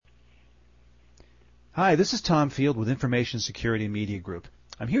Hi, this is Tom Field with Information Security Media Group.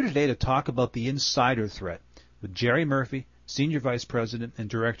 I'm here today to talk about the insider threat with Jerry Murphy, Senior Vice President and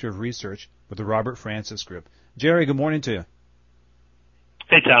Director of Research with the Robert Francis Group. Jerry, good morning to you.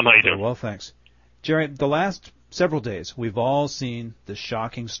 Hey, Tom. How you doing? Well, thanks. Jerry, the last several days, we've all seen the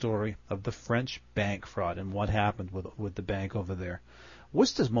shocking story of the French bank fraud and what happened with the bank over there.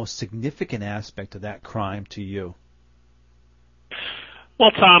 What's the most significant aspect of that crime to you? Well,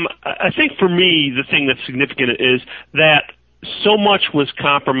 Tom, I think for me, the thing that's significant is that so much was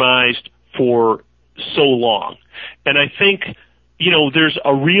compromised for so long. And I think, there's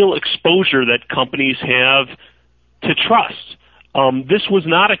a real exposure that companies have to trust. This was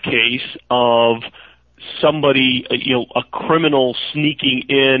not a case of somebody, a criminal sneaking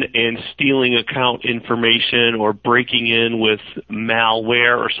in and stealing account information or breaking in with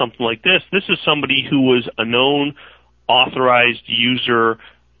malware or something like this. This is somebody who was a known authorized user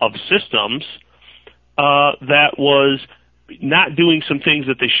of systems that was not doing some things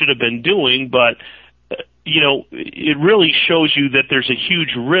that they should have been doing, but it really shows you that there's a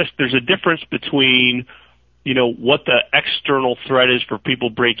huge risk. There's a difference between what the external threat is for people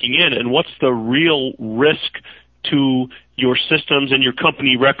breaking in and what's the real risk to your systems and your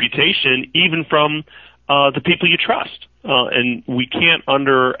company reputation, even from the people you trust. And we can't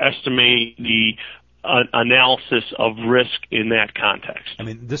underestimate the analysis of risk in that context. I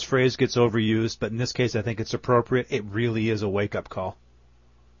mean, this phrase gets overused, but in this case, I think it's appropriate. It really is a wake-up call.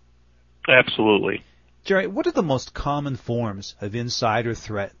 Absolutely. Jerry, what are the most common forms of insider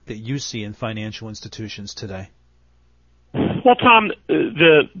threat that you see in financial institutions today? Well, Tom,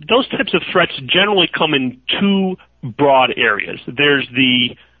 those types of threats generally come in two broad areas. There's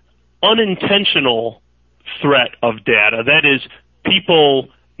the unintentional threat of data. That is, people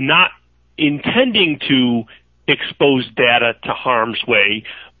not intending to expose data to harm's way,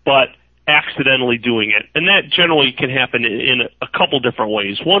 but accidentally doing it. And that generally can happen in a couple different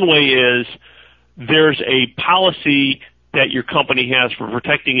ways. One way is there's a policy that your company has for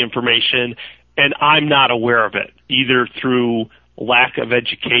protecting information, and I'm not aware of it, either through lack of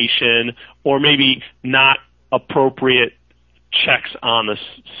education or maybe not appropriate checks on the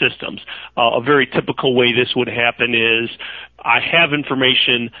systems. A very typical way this would happen is I have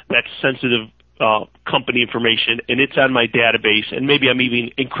information that's sensitive company information, and it's on my database, and maybe I'm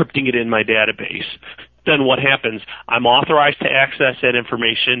even encrypting it in my database. Then what happens? I'm authorized to access that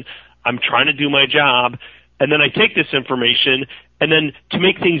information. I'm trying to do my job, and then I take this information, and then to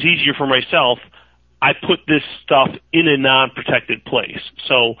make things easier for myself, I put this stuff in a non-protected place.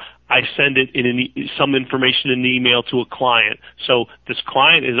 So I send it in some information in an email to a client. So this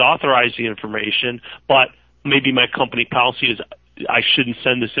client is authorized the information, but maybe my company policy is I shouldn't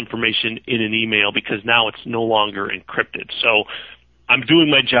send this information in an email because now it's no longer encrypted. So I'm doing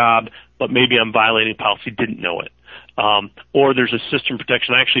my job, but maybe I'm violating policy, didn't know it. Or there's a system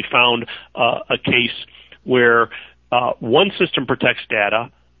protection. I actually found a case where one system protects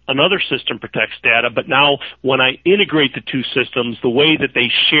data, another system protects data, but now when I integrate the two systems, the way that they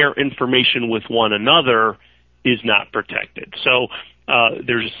share information with one another is not protected. So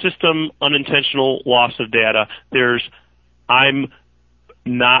there's a system unintentional loss of data. There's I'm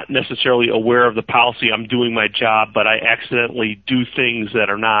not necessarily aware of the policy. I'm doing my job, but I accidentally do things that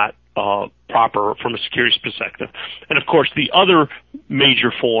are not proper from a security perspective. And of course, the other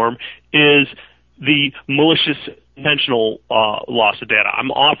major form is the malicious intentional loss of data.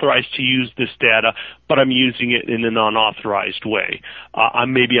 I'm authorized to use this data, but I'm using it in an unauthorized way.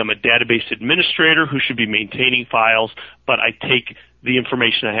 Maybe I'm a database administrator who should be maintaining files, but I take the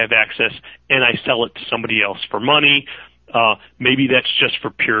information I have access and I sell it to somebody else for money. Maybe that's just for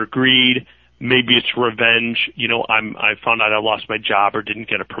pure greed. Maybe it's revenge. I found out I lost my job or didn't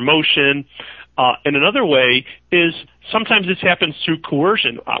get a promotion. And another way is sometimes this happens through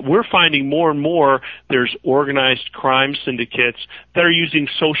coercion. We're finding more and more there's organized crime syndicates that are using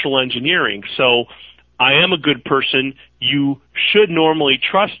social engineering. So I am a good person. You should normally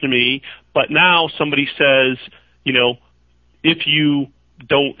trust me, but now somebody says, if you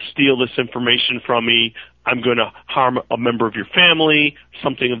don't steal this information from me, I'm going to harm a member of your family,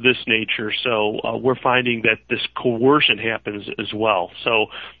 something of this nature. So we're finding that this coercion happens as well. So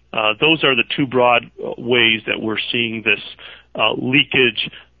those are the two broad ways that we're seeing this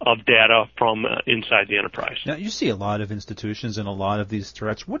leakage of data from inside the enterprise. Now, you see a lot of institutions and a lot of these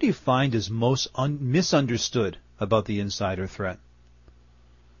threats. What do you find is most misunderstood about the insider threat?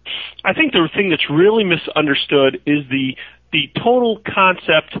 I think the thing that's really misunderstood is the total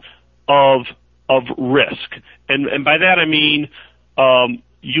concept of risk. And by that I mean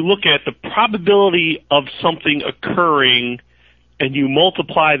you look at the probability of something occurring and you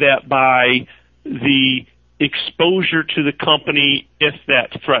multiply that by the exposure to the company if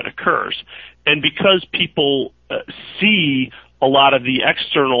that threat occurs. And because people see a lot of the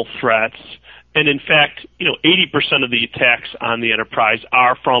external threats, and in fact, 80% of the attacks on the enterprise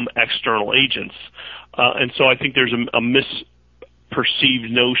are from external agents. And so I think there's a misperceived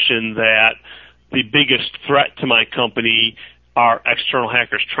notion that the biggest threat to my company are external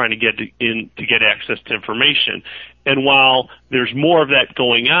hackers trying to get access to information. And while there's more of that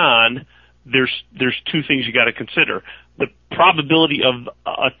going on, there's two things you got to consider. The probability of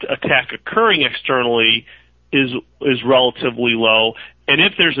attack occurring externally is relatively low, and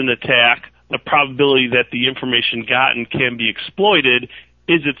if there's an attack, the probability that the information gotten can be exploited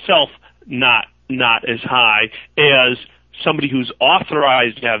is itself not as high as somebody who's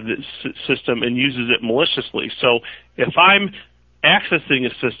authorized to have this system and uses it maliciously. So if I'm accessing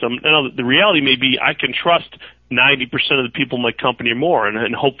a system, the reality may be I can trust 90% of the people in my company or more,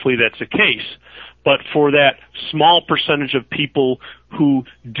 and hopefully that's the case. But for that small percentage of people who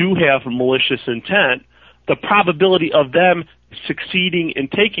do have malicious intent, the probability of them succeeding in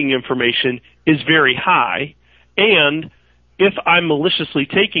taking information is very high. And if I'm maliciously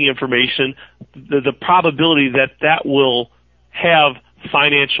taking information, the probability that will have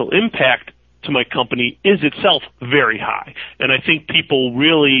financial impact to my company is itself very high. And I think people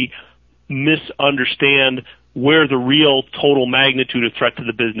really misunderstand where the real total magnitude of threat to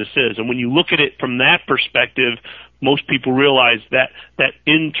the business is. And when you look at it from that perspective, most people realize that that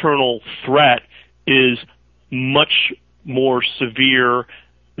internal threat is much more severe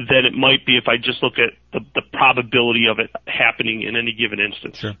than it might be if I just look at the probability of it happening in any given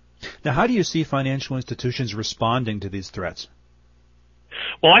instance. Sure. Now, how do you see financial institutions responding to these threats?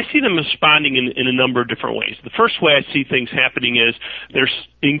 Well, I see them responding in a number of different ways. The first way I see things happening is there's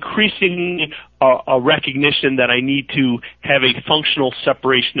increasing a recognition that I need to have a functional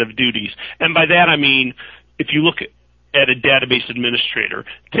separation of duties. And by that I mean, if you look at a database administrator,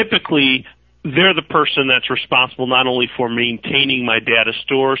 typically they're the person that's responsible not only for maintaining my data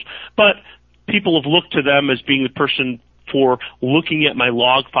stores, but people have looked to them as being the person for looking at my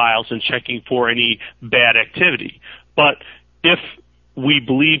log files and checking for any bad activity. But if we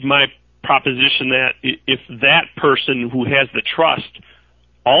believe my proposition that if that person who has the trust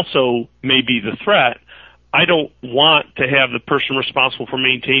also may be the threat, I don't want to have the person responsible for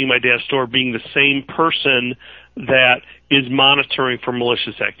maintaining my data store being the same person that is monitoring for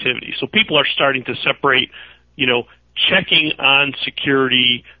malicious activity. So people are starting to separate, checking on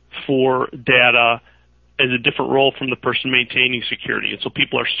security for data as a different role from the person maintaining security. And so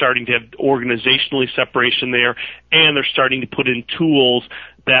people are starting to have organizationally separation there, and they're starting to put in tools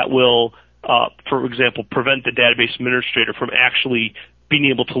that will, for example, prevent the database administrator from actually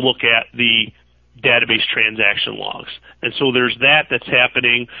being able to look at the database transaction logs. And so there's that's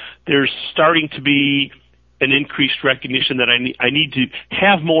happening. There's starting to be an increased recognition that I need to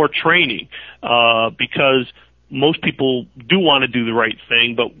have more training because most people do want to do the right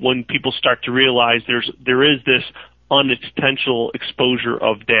thing, but when people start to realize there is this unintentional exposure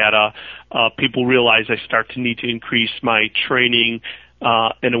of data, people realize I start to need to increase my training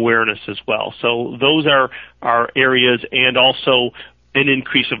and awareness as well. So those are areas, and also an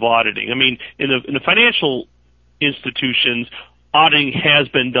increase of auditing. I mean, in the financial institutions, auditing has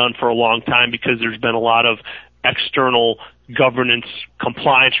been done for a long time because there's been a lot of external governance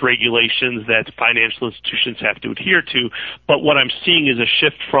compliance regulations that financial institutions have to adhere to. But what I'm seeing is a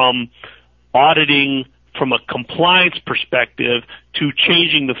shift from auditing from a compliance perspective to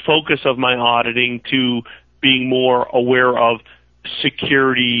changing the focus of my auditing to being more aware of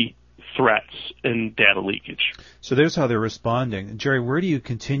security threats and data leakage. So there's how they're responding. Jerry, where do you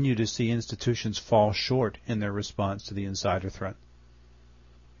continue to see institutions fall short in their response to the insider threat?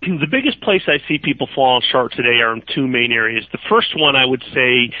 The biggest place I see people fall short today are in two main areas. The first one I would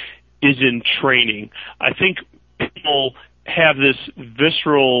say is in training. I think people have this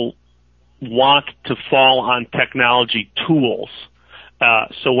visceral want to fall on technology tools.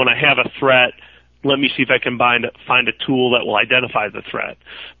 So when I have a threat, let me see if I can find a tool that will identify the threat.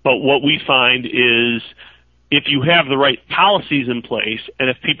 But what we find is if you have the right policies in place, and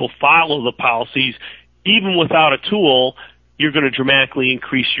if people follow the policies, even without a tool, you're going to dramatically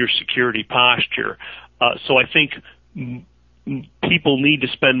increase your security posture. So I think people need to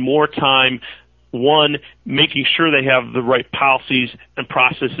spend more time, one, making sure they have the right policies and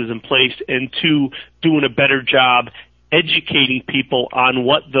processes in place, and two, doing a better job educating people on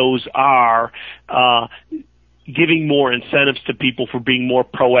what those are, giving more incentives to people for being more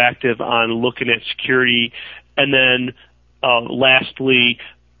proactive on looking at security. And then lastly,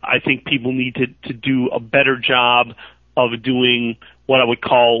 I think people need to do a better job of doing what I would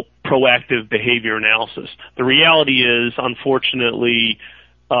call proactive behavior analysis. The reality is, unfortunately,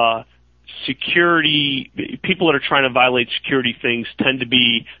 people that are trying to violate security things tend to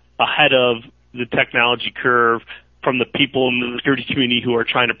be ahead of the technology curve from the people in the security community who are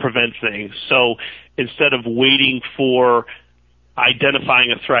trying to prevent things. So instead of waiting for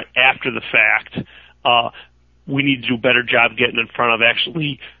identifying a threat after the fact, we need to do a better job getting in front of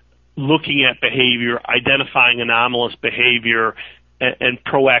actually looking at behavior, identifying anomalous behavior, and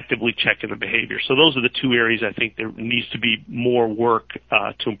proactively checking the behavior. So those are the two areas I think there needs to be more work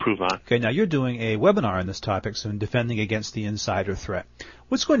to improve on. Okay, now you're doing a webinar on this topic, so in defending against the insider threat.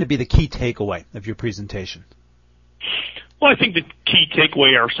 What's going to be the key takeaway of your presentation? Well, I think the key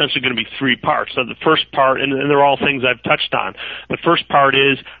takeaway are essentially going to be three parts. So the first part, and they're all things I've touched on. The first part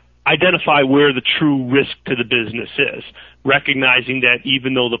is identify where the true risk to the business is, recognizing that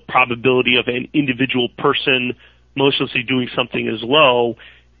even though the probability of an individual person maliciously doing something is low,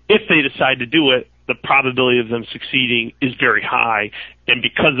 if they decide to do it, the probability of them succeeding is very high. And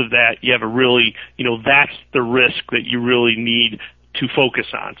because of that, you have a really, that's the risk that you really need to focus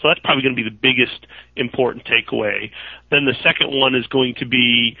on. So that's probably going to be the biggest important takeaway. Then the second one is going to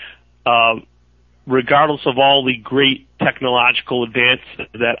be, regardless of all the great technological advances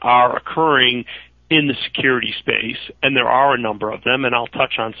that are occurring in the security space, and there are a number of them, and I'll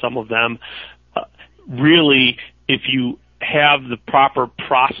touch on some of them, really, if you have the proper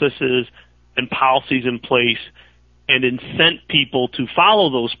processes and policies in place and incent people to follow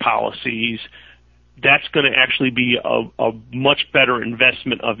those policies, that's going to actually be a much better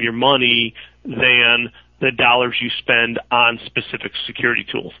investment of your money than the dollars you spend on specific security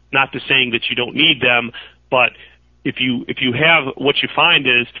tools. Not to saying that you don't need them, but if you have, what you find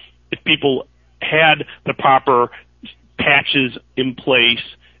is if people had the proper patches in place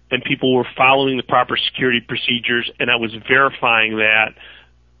and people were following the proper security procedures, and I was verifying that,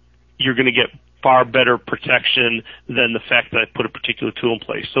 you're going to get far better protection than the fact that I put a particular tool in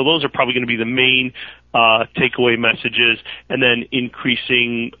place. So those are probably going to be the main takeaway messages, and then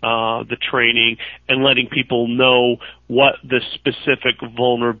increasing the training and letting people know what the specific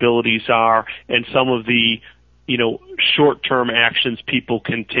vulnerabilities are and some of the short-term actions people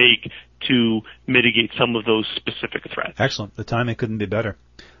can take to mitigate some of those specific threats. Excellent. The timing couldn't be better.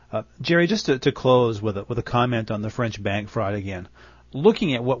 Jerry, just to close with a comment on the French bank fraud again.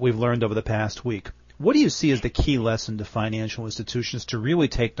 Looking at what we've learned over the past week, what do you see as the key lesson to financial institutions to really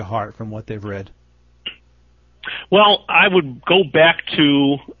take to heart from what they've read? Well, I would go back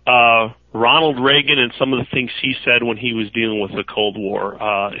to Ronald Reagan and some of the things he said when he was dealing with the Cold War,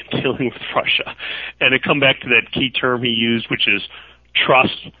 dealing with Russia. And to come back to that key term he used, which is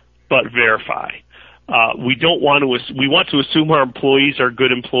trust but verify. We want to assume our employees are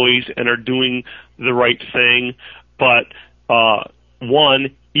good employees and are doing the right thing, but one,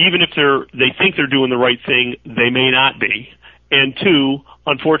 even if they think they're doing the right thing, they may not be. And two,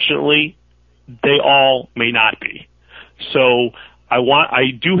 unfortunately, they all may not be. So I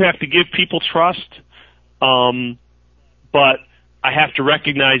do have to give people trust, but I have to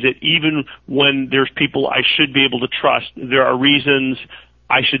recognize that even when there's people I should be able to trust, there are reasons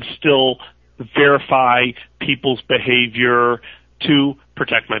I should still verify people's behavior to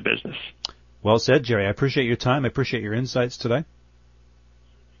protect my business. Well said, Jerry. I appreciate your time. I appreciate your insights today.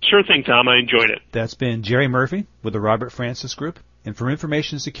 Sure thing, Tom. I enjoyed it. That's been Jerry Murphy with the Robert Francis Group. And from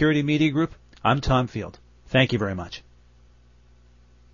Information Security Media Group, I'm Tom Field. Thank you very much.